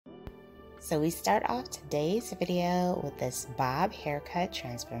So we start off today's video with this bob haircut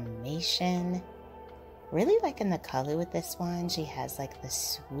transformation. Really liking the color with this one. She has like the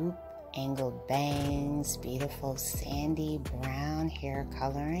swoop angled bangs, beautiful sandy brown hair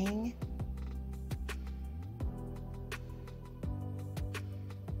coloring.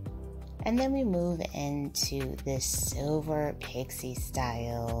 And then we move into this silver pixie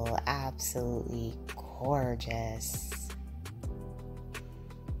style. Absolutely gorgeous.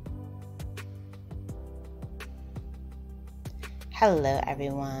 Hello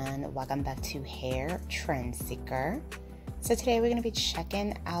everyone, welcome back to Hair Trend Seeker. So today we're going to be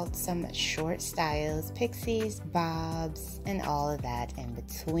checking out some short styles, pixies, bobs, and all of that in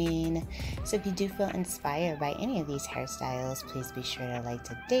between. So if you do feel inspired by any of these hairstyles, please be sure to like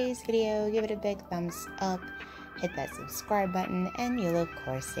today's video, give it a big thumbs up, hit that subscribe button, and you'll of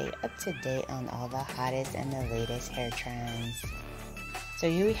course stay up to date on all the hottest and the latest hair trends. So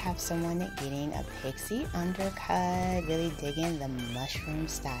here we have someone getting a pixie undercut, really digging the mushroom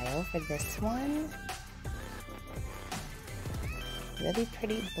style for this one. Really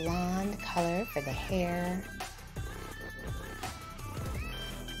pretty blonde color for the hair.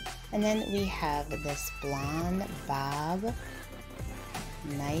 And then we have this blonde bob.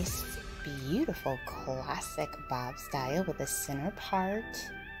 Nice, beautiful, classic bob style with the center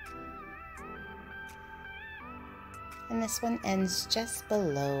part. And this one ends just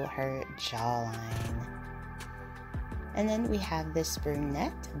below her jawline. And then we have this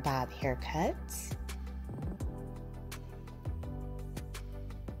brunette bob haircut.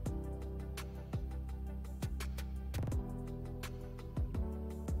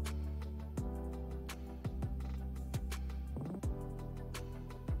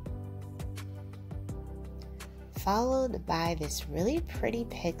 Followed by this really pretty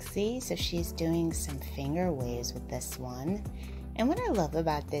pixie. So she's doing some finger waves with this one. And what I love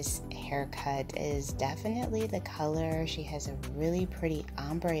about this haircut is definitely the color. She has a really pretty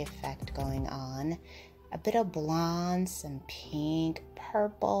ombre effect going on. A bit of blonde, some pink,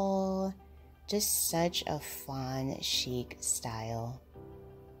 purple. Just such a fun, chic style.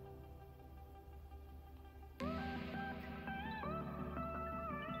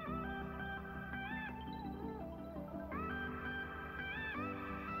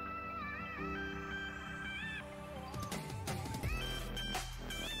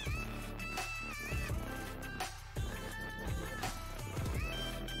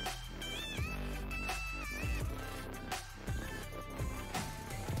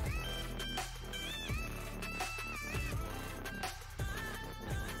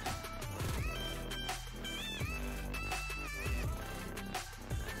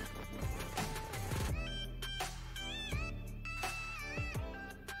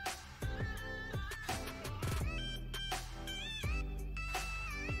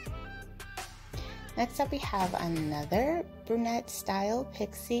 Next up we have another brunette style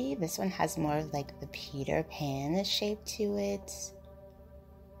pixie. This one has more like the Peter Pan shape to it.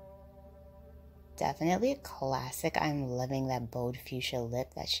 Definitely a classic. I'm loving that bold fuchsia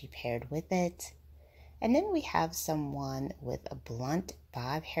lip that she paired with it. And then we have someone with a blunt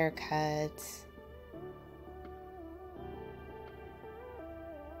bob haircut.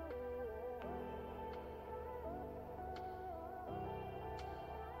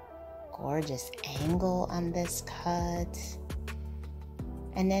 Gorgeous angle on this cut.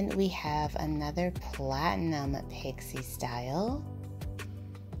 And then we have another platinum pixie style.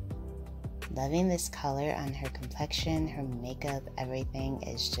 Loving this color on her complexion, her makeup, everything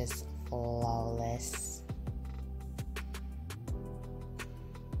is just flawless.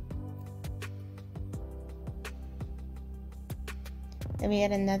 Then we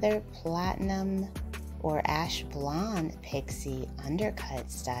had another platinum or ash blonde pixie undercut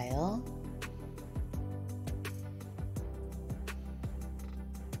style.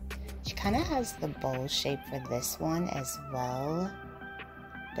 She kind of has the bowl shape for this one as well,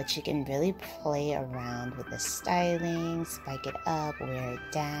 but you can really play around with the styling, spike it up, wear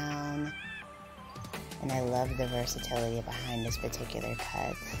it down, and I love the versatility behind this particular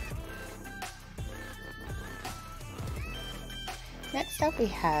cut. Next up we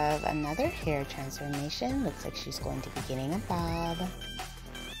have another hair transformation. Looks like she's going to be getting a bob.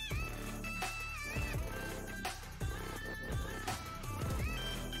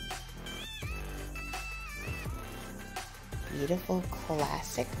 Beautiful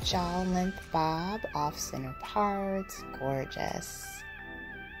classic jaw length bob, off center parts, gorgeous.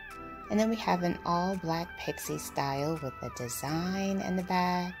 And then we have an all black pixie style with the design in the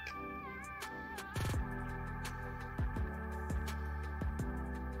back.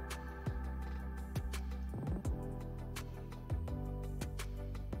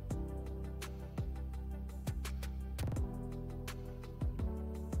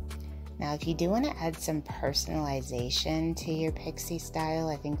 Now, if you do want to add some personalization to your pixie style,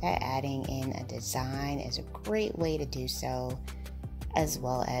 I think that adding in a design is a great way to do so, as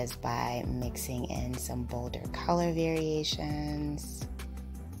well as by mixing in some bolder color variations.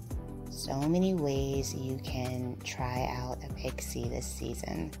 So many ways you can try out a pixie this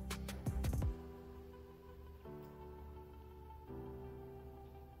season.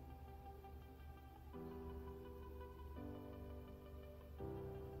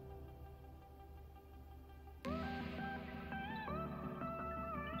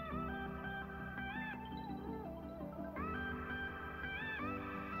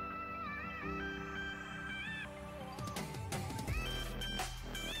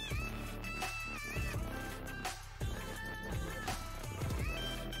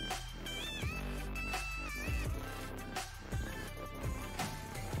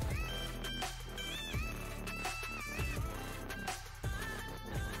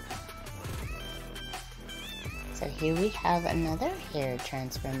 So here we have another hair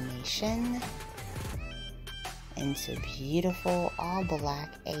transformation into beautiful all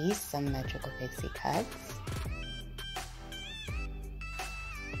black asymmetrical pixie cuts.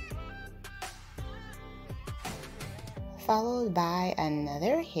 Followed by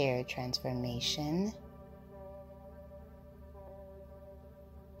another hair transformation.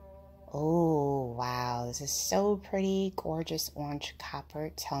 Oh wow, this is so pretty, gorgeous orange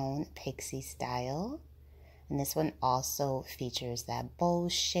copper tone pixie style. And this one also features that bowl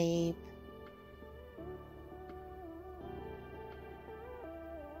shape.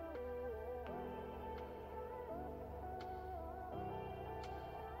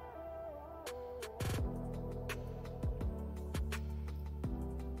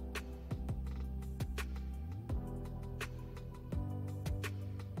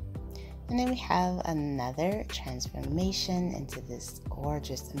 And then we have another transformation into this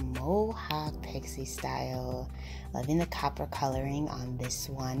gorgeous mohawk pixie style. Loving the copper coloring on this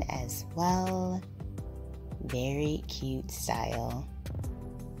one as well. Very cute style.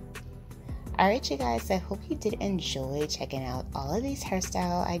 Alright you guys, I hope you did enjoy checking out all of these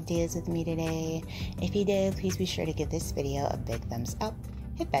hairstyle ideas with me today. If you did, please be sure to give this video a big thumbs up,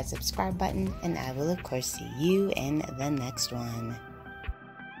 hit that subscribe button, and I will of course see you in the next one.